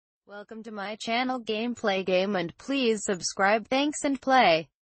Welcome to my channel Gameplay Game, and please subscribe. Thanks and play.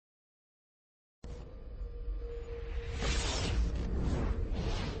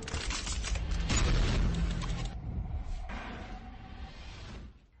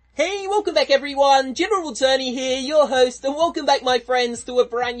 Hey, welcome back everyone, General Turney here, your host, and welcome back my friends to a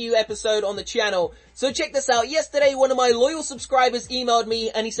brand new episode on the channel. So check this out, yesterday one of my loyal subscribers emailed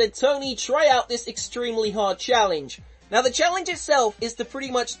me and he said, Tony, try out this extremely hard challenge. Now the challenge itself is to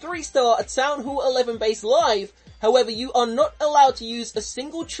pretty much 3-star a Town Hall 11 base live. However, you are not allowed to use a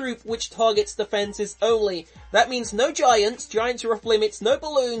single troop which targets defenses only. That means no giants, giants are off limits, no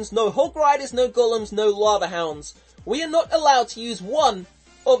balloons, no hog riders, no golems, no lava hounds. We are not allowed to use one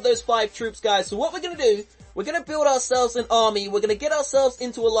of those 5 troops, guys. So what we're gonna do, we're gonna build ourselves an army, we're gonna get ourselves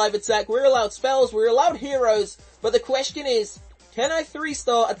into a live attack, we're allowed spells, we're allowed heroes, but the question is, can I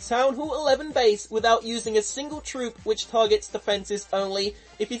 3-star a Town Hall 11 base without using a single troop which targets defenses only?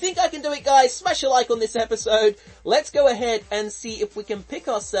 If you think I can do it, guys, smash a like on this episode. Let's go ahead and see if we can pick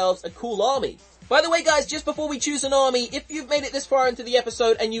ourselves a cool army. By the way, guys, just before we choose an army, if you've made it this far into the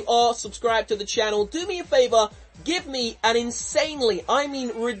episode and you are subscribed to the channel, do me a favor, give me an insanely, I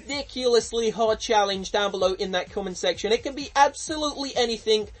mean ridiculously hard challenge down below in that comment section. It can be absolutely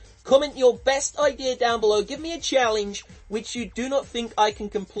anything. Comment your best idea down below. Give me a challenge which you do not think I can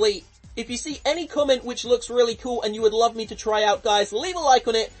complete. If you see any comment which looks really cool and you would love me to try out, guys, leave a like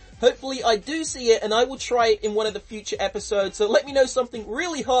on it. Hopefully I do see it and I will try it in one of the future episodes. So let me know something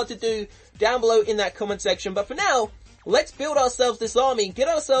really hard to do down below in that comment section. But for now, let's build ourselves this army, get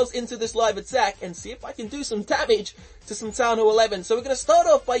ourselves into this live attack, and see if I can do some damage to some Town Hall 11. So we're going to start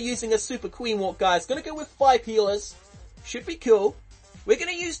off by using a Super Queen Walk, guys. Going to go with 5 healers. Should be cool. We're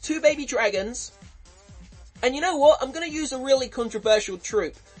going to use 2 baby dragons. And you know what? I'm going to use a really controversial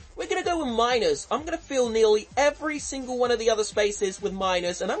troop. We're going to go with miners. I'm going to fill nearly every single one of the other spaces with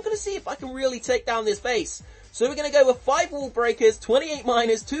miners, and I'm going to see if I can really take down this base. So we're going to go with 5 wall breakers, 28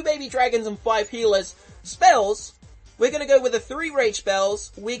 miners, 2 baby dragons, and 5 healers. Spells. We're going to go with the 3 rage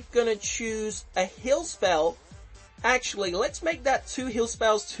spells. We're going to choose a heal spell. Actually, let's make that 2 heal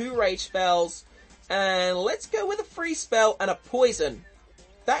spells, 2 rage spells. And let's go with a free spell and a poison.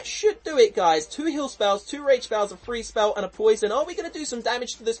 That should do it, guys. 2 heal spells, 2 rage spells, a free spell, and a poison. Are we going to do some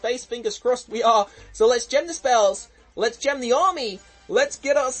damage to this base? Fingers crossed we are. So let's gem the spells. Let's gem the army. Let's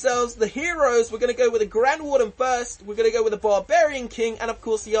get ourselves the heroes. We're going to go with a Grand Warden first. We're going to go with a Barbarian King and, of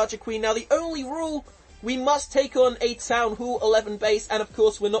course, the Archer Queen. Now, the only rule, we must take on a Town Hall 11 base. And, of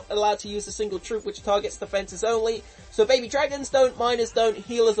course, we're not allowed to use a single troop which targets defenses only. So baby dragons don't, miners don't,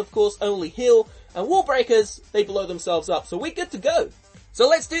 healers, of course, only heal. And wall breakers, they blow themselves up. So we're good to go. So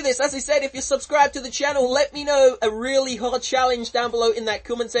let's do this. As I said, if you're subscribed to the channel, let me know a really hard challenge down below in that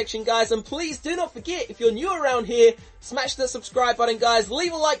comment section, guys. And please do not forget, if you're new around here, smash the subscribe button, guys.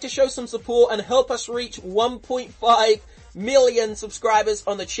 Leave a like to show some support and help us reach 1.5 million subscribers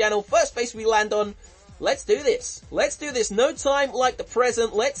on the channel. First base we land on. Let's do this. Let's do this. No time like the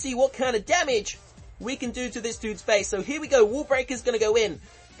present. Let's see what kind of damage we can do to this dude's base. So here we go. Wall breaker's gonna go in.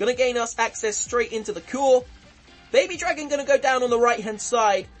 Gonna gain us access straight into the core. Baby Dragon gonna go down on the right hand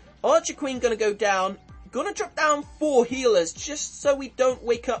side. Archer Queen gonna go down. Gonna drop down 4 healers just so we don't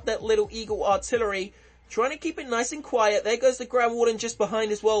wake up that little Eagle Artillery. Trying to keep it nice and quiet. There goes the Grand Warden just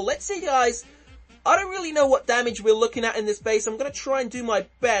behind as well. Let's see, guys. I don't really know what damage we're looking at in this base. I'm gonna try and do my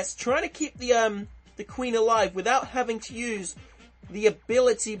best. Trying to keep the Queen alive without having to use the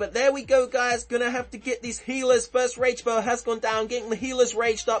ability. But there we go, guys. Gonna have to get these healers. First rage spell has gone down. Getting the healers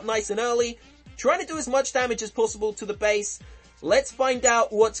raged up nice and early. Trying to do as much damage as possible to the base. Let's find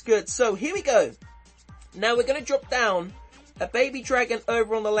out what's good. So here we go. Now we're going to drop down a baby dragon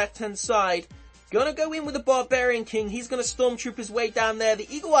over on the left hand side. Gonna go in with the Barbarian King. He's going to stormtroop his way down there.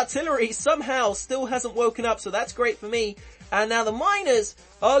 The Eagle Artillery somehow still hasn't woken up, so that's great for me. And now the miners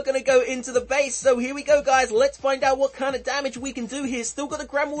are going to go into the base. So here we go, guys. Let's find out what kind of damage we can do here. Still got the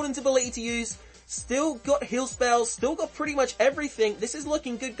Grand Warden's ability to use. Still got heal spells, still got pretty much everything. This is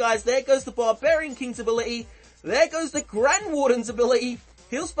looking good, guys. There goes the Barbarian King's ability. There goes the Grand Warden's ability.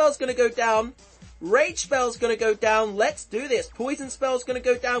 Heal spell's gonna go down. Rage spell's gonna go down. Let's do this. Poison spell's gonna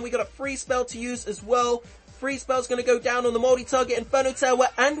go down. We got a free spell to use as well. Free spell's gonna go down on the multi-target Inferno Tower.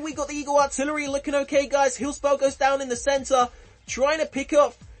 And we got the Eagle Artillery looking okay, guys. Heal spell goes down in the center. Trying to pick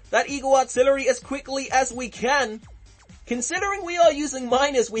off that Eagle Artillery as quickly as we can. Considering we are using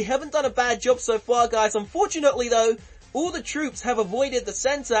miners, we haven't done a bad job so far, guys. Unfortunately, though, all the troops have avoided the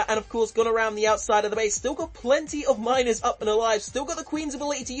center and, of course, gone around the outside of the base. Still got plenty of miners up and alive. Still got the Queen's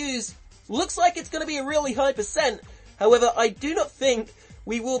ability to use. Looks like it's going to be a really high percent. However, I do not think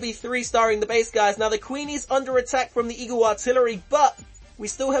we will be 3-starring the base, guys. Now, the Queen is under attack from the Eagle Artillery, but We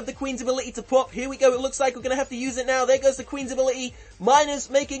still have the Queen's ability to pop. Here we go. It looks like we're going to have to use it now. There goes the Queen's ability.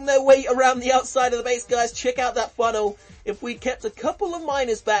 Miners making their way around the outside of the base, guys. Check out that funnel. If we'd kept a couple of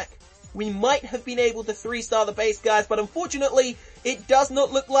miners back, we might have been able to 3-star the base, guys. But unfortunately, it does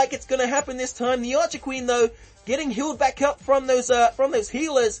not look like it's going to happen this time. The Archer Queen, though, getting healed back up from those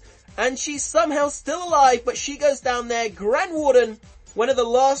healers. And she's somehow still alive, but she goes down there. Grand Warden, one of the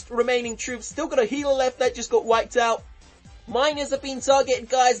last remaining troops, still got a healer left that just got wiped out. Miners have been targeted,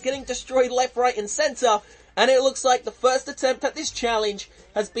 guys, getting destroyed left, right, and center. And it looks like the first attempt at this challenge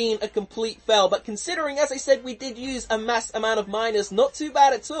has been a complete fail. But considering, as I said, we did use a mass amount of miners, not too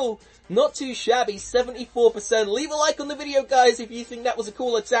bad at all. Not too shabby, 74%. Leave a like on the video, guys, if you think that was a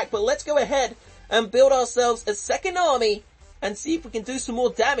cool attack. But let's go ahead and build ourselves a second army and see if we can do some more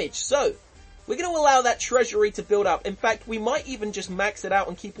damage. So, we're going to allow that treasury to build up. In fact, we might even just max it out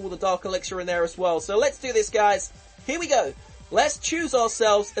and keep all the dark elixir in there as well. So let's do this, guys. Here we go. Let's choose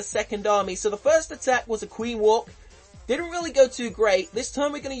ourselves a second army. So the first attack was a Queen Walk. Didn't really go too great. This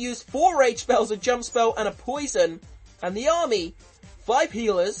time we're going to use 4 rage spells, a jump spell, and a poison. And the army, 5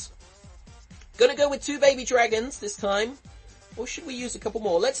 healers. Gonna go with 2 baby dragons this time. Or should we use a couple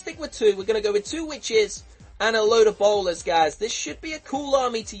more? Let's stick with 2. We're gonna go with 2 witches and a load of bowlers, guys. This should be a cool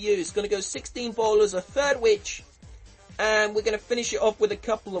army to use. Gonna go 16 bowlers, a 3rd witch. And we're going to finish it off with a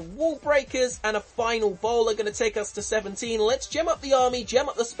couple of wall breakers and a final bowler, going to take us to 17. Let's gem up the army, gem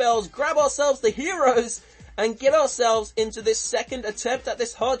up the spells, grab ourselves the heroes, and get ourselves into this second attempt at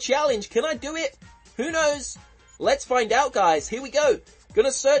this hard challenge. Can I do it? Who knows? Let's find out, guys. Here we go.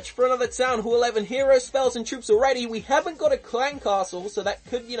 Gonna search for another town hall. 11 heroes, spells, and troops already. We haven't got a clan castle, so that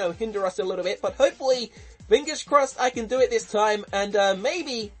could, hinder us a little bit. But hopefully, fingers crossed, I can do it this time, and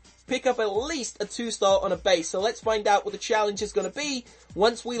maybe pick up at least a 2-star on a base. So let's find out what the challenge is going to be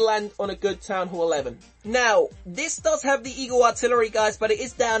once we land on a good Town Hall 11. Now, this does have the Eagle Artillery, guys, but it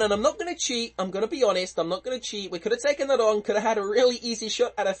is down, and I'm not going to cheat. I'm going to be honest. I'm not going to cheat. We could have taken that on, could have had a really easy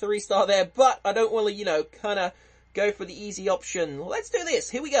shot at a 3-star there, but I don't want to, kind of go for the easy option. Let's do this.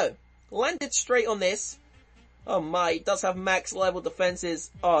 Here we go. Landed straight on this. Oh my, it does have max level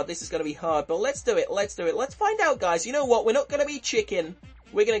defenses. Oh, this is going to be hard, but let's do it. Let's do it. Let's find out, guys. You know what? We're not going to be chicken.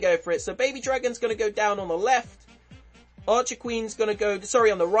 We're going to go for it. So Baby Dragon's going to go down on the left. Archer Queen's going to go,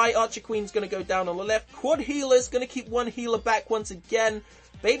 on the right. Archer Queen's going to go down on the left. Quad Healer's going to keep one healer back once again.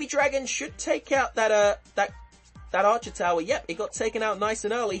 Baby Dragon should take out that Archer Tower. Yep, it got taken out nice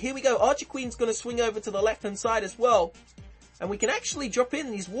and early. Here we go. Archer Queen's going to swing over to the left-hand side as well. And we can actually drop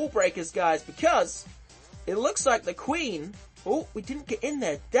in these wall breakers, guys, because it looks like the Queen... Oh, we didn't get in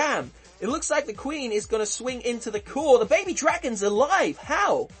there. Damn. It looks like the Queen is going to swing into the core. The Baby Dragon's alive.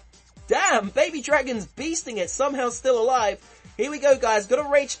 How? Damn, Baby Dragon's beasting it. Somehow still alive. Here we go, guys. Got a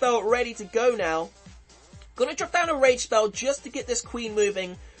rage spell ready to go now. Gonna drop down a rage spell just to get this Queen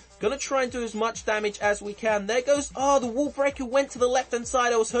moving. Gonna try and do as much damage as we can. There goes... Oh, the wall breaker went to the left-hand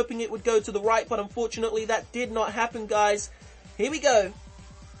side. I was hoping it would go to the right, but unfortunately that did not happen, guys. Here we go.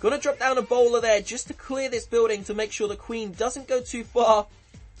 Gonna drop down a bowler there just to clear this building to make sure the Queen doesn't go too far.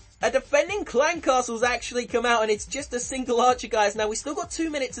 A defending clan castle's actually come out, and it's just a single archer, guys. Now, we still got 2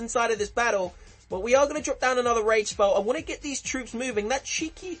 minutes inside of this battle, but we are going to drop down another rage spell. I want to get these troops moving. That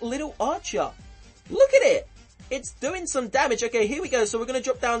cheeky little archer. Look at it. It's doing some damage. Okay, here we go. So we're going to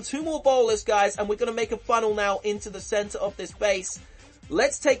drop down 2 more bowlers, guys, and we're going to make a funnel now into the center of this base.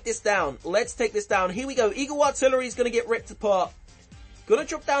 Let's take this down. Let's take this down. Here we go. Eagle Artillery is going to get ripped apart. Gonna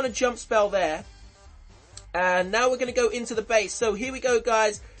drop down a jump spell there. And now we're going to go into the base. So here we go,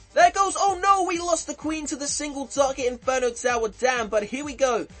 guys. There goes... Oh no, we lost the Queen to the single target Inferno Tower. Damn, but here we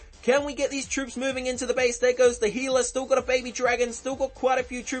go. Can we get these troops moving into the base? There goes the healer. Still got a Baby Dragon. Still got quite a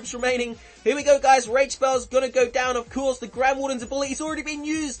few troops remaining. Here we go, guys. Rage spell's gonna go down. Of course, the Grand Warden's ability's already been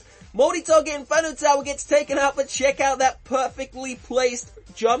used. Multi-target Inferno Tower gets taken out, but check out that perfectly placed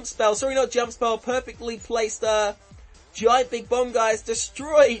jump spell. Sorry, not jump spell. Perfectly placed, giant big bomb, guys.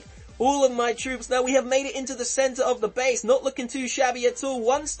 Destroyed all of my troops. Now we have made it into the center of the base. Not looking too shabby at all.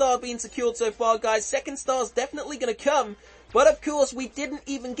 1 star being secured so far, guys. 2nd star's definitely gonna come. But of course, we didn't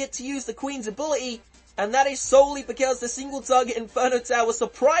even get to use the Queen's ability. And that is solely because the single target Inferno Tower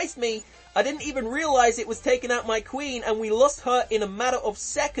surprised me. I didn't even realize it was taking out my Queen, and we lost her in a matter of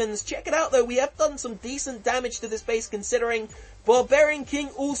seconds. Check it out though, we have done some decent damage to this base considering. Barbarian King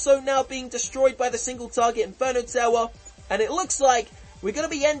also now being destroyed by the single target Inferno Tower. And it looks like we're going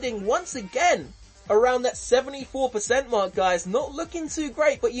to be ending once again around that 74% mark, guys. Not looking too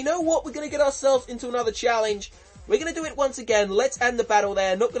great, but you know what? We're going to get ourselves into another challenge. We're going to do it once again. Let's end the battle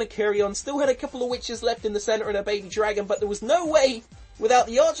there. Not going to carry on. Still had a couple of witches left in the center and a Baby Dragon, but there was no way without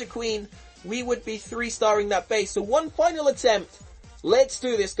the Archer Queen we would be 3-starring that base. So one final attempt Let's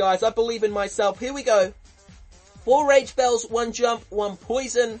do this, guys. I believe in myself. Here we go. 4 rage spells, 1 jump, 1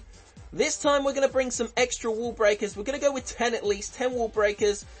 poison. This time we're going to bring some extra wall breakers. We're going to go with 10 at least. 10 wall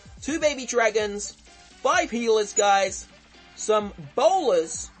breakers, 2 baby dragons, 5 healers, guys, some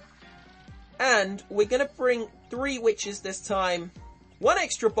bowlers, and we're going to bring 3 witches this time, 1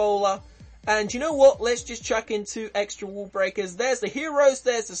 extra bowler, and you know what? Let's just chuck in 2 extra wall breakers. There's the heroes,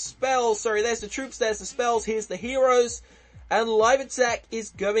 there's the spells, there's the troops, there's the spells, here's the heroes. And live attack is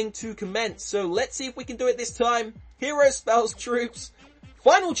going to commence. So let's see if we can do it this time. Heroes, spells, troops.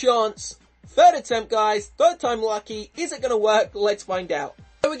 Final chance. 3rd attempt, guys. 3rd time lucky. Is it going to work? Let's find out.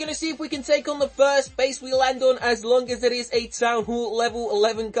 So we're going to see if we can take on the first base we land on, as long as it is a Town Hall level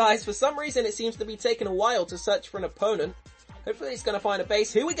 11, guys. For some reason, it seems to be taking a while to search for an opponent. Hopefully it's going to find a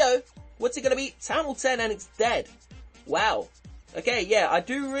base. Here we go. What's it going to be? Town Hall 10, and it's dead. Wow. Okay, yeah, I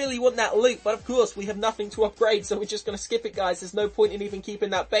do really want that loot, but of course we have nothing to upgrade, so we're just going to skip it, guys. There's no point in even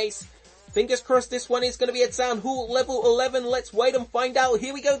keeping that base. Fingers crossed this one is going to be a Town Hall level 11. Let's wait and find out.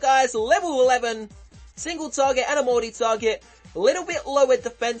 Here we go, guys. Level 11. Single target and a multi-target. A little bit lower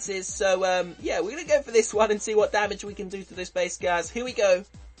defenses, so yeah, we're going to go for this one and see what damage we can do to this base, guys. Here we go.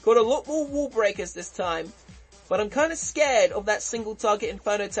 Got a lot more wall breakers this time. But I'm kind of scared of that single target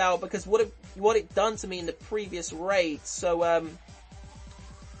Inferno Tower because what it done to me in the previous raid. So,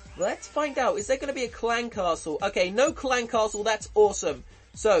 let's find out. Is there going to be a clan castle? Okay, no clan castle. That's awesome.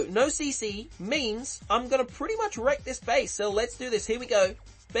 So, no CC means I'm going to pretty much wreck this base. So, let's do this. Here we go.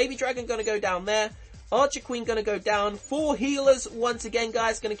 Baby Dragon going to go down there. Archer Queen going to go down. 4 healers once again,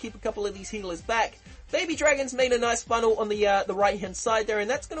 guys. Going to keep a couple of these healers back. Baby Dragon's made a nice funnel on the right-hand side there. And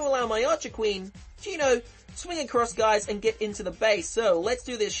that's going to allow my Archer Queen to, you know, swing across, guys, and get into the base. So, let's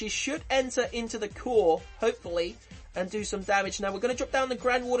do this. She should enter into the core, hopefully, and do some damage. Now, we're going to drop down the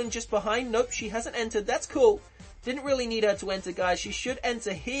Grand Warden just behind. Nope, she hasn't entered. That's cool. Didn't really need her to enter, guys. She should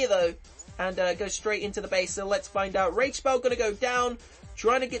enter here, though, and go straight into the base. So, let's find out. Rage Spell going to go down.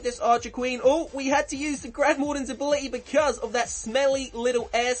 Trying to get this Archer Queen. Oh, we had to use the Grand Warden's ability because of that smelly little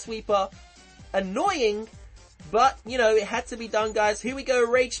air sweeper. Annoying, but, you know, it had to be done, guys. Here we go.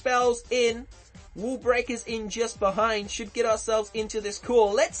 Rage Spells in. Wall breakers in just behind. Should get ourselves into this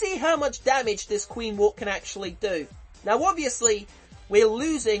core. Let's see how much damage this Queen Walk can actually do. Now, obviously, we're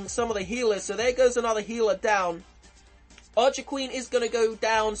losing some of the healers, so there goes another healer down. Archer Queen is going to go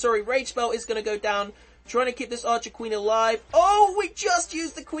down. Sorry, Rage Spell is going to go down. Trying to keep this Archer Queen alive. Oh, we just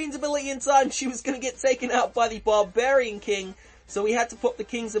used the Queen's ability in time. She was going to get taken out by the Barbarian King. So we had to pop the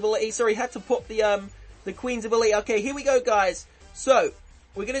King's ability. Sorry, had to pop the Queen's ability. Okay, here we go, guys. So,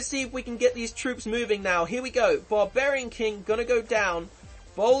 we're going to see if we can get these troops moving now. Here we go. Barbarian King going to go down.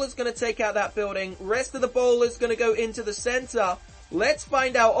 Bowler's going to take out that building. Rest of the bowler's going to go into the center. Let's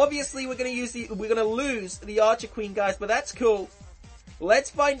find out. Obviously, we're going to lose the Archer Queen, guys, but that's cool.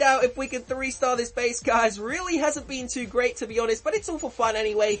 Let's find out if we can 3-star this base, guys. Really hasn't been too great, to be honest, but it's all for fun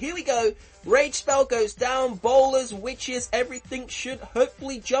anyway. Here we go. Rage Spell goes down. Bowlers, witches, everything should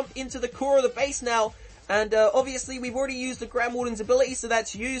hopefully jump into the core of the base now. And obviously, we've already used the Grand Warden's ability, so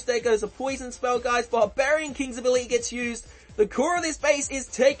that's used. There goes a poison spell, guys. Barbarian King's ability gets used. The core of this base is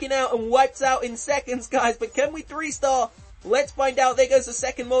taken out and wiped out in seconds, guys. But can we 3-star? Let's find out. There goes the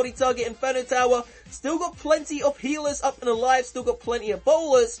second multi-target Inferno Tower. Still got plenty of healers up and alive. Still got plenty of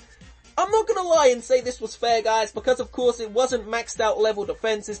bowlers. I'm not going to lie and say this was fair, guys, because of course it wasn't maxed out level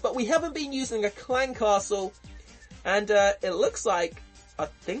defenses. But we haven't been using a clan castle. And it looks like, I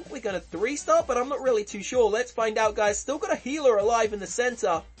think we're going to 3-star, but I'm not really too sure. Let's find out, guys. Still got a healer alive in the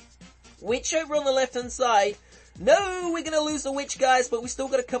center. Witch over on the left-hand side. No, we're going to lose the witch, guys, but we still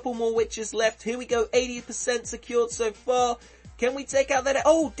got a couple more witches left. Here we go, 80% secured so far. Can we take out that?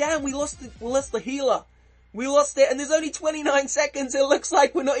 Oh, damn, we lost the healer. We lost it, and there's only 29 seconds. It looks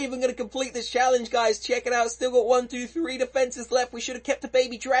like we're not even going to complete this challenge, guys. Check it out. Still got 1, 2, 3 defenses left. We should have kept a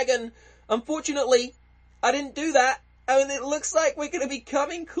baby dragon. Unfortunately, I didn't do that. And it looks like we're going to be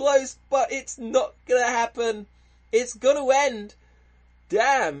coming close, but it's not going to happen. It's going to end.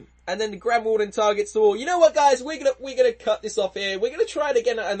 Damn. And then the Grand Warden targets all. You know what, guys? We're gonna cut this off here. We're gonna try it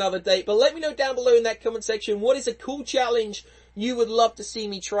again at another date. But let me know down below in that comment section what is a cool challenge you would love to see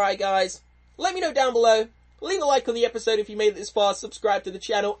me try, guys. Let me know down below. Leave a like on the episode if you made it this far. Subscribe to the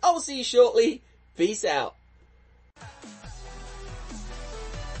channel. I will see you shortly. Peace out.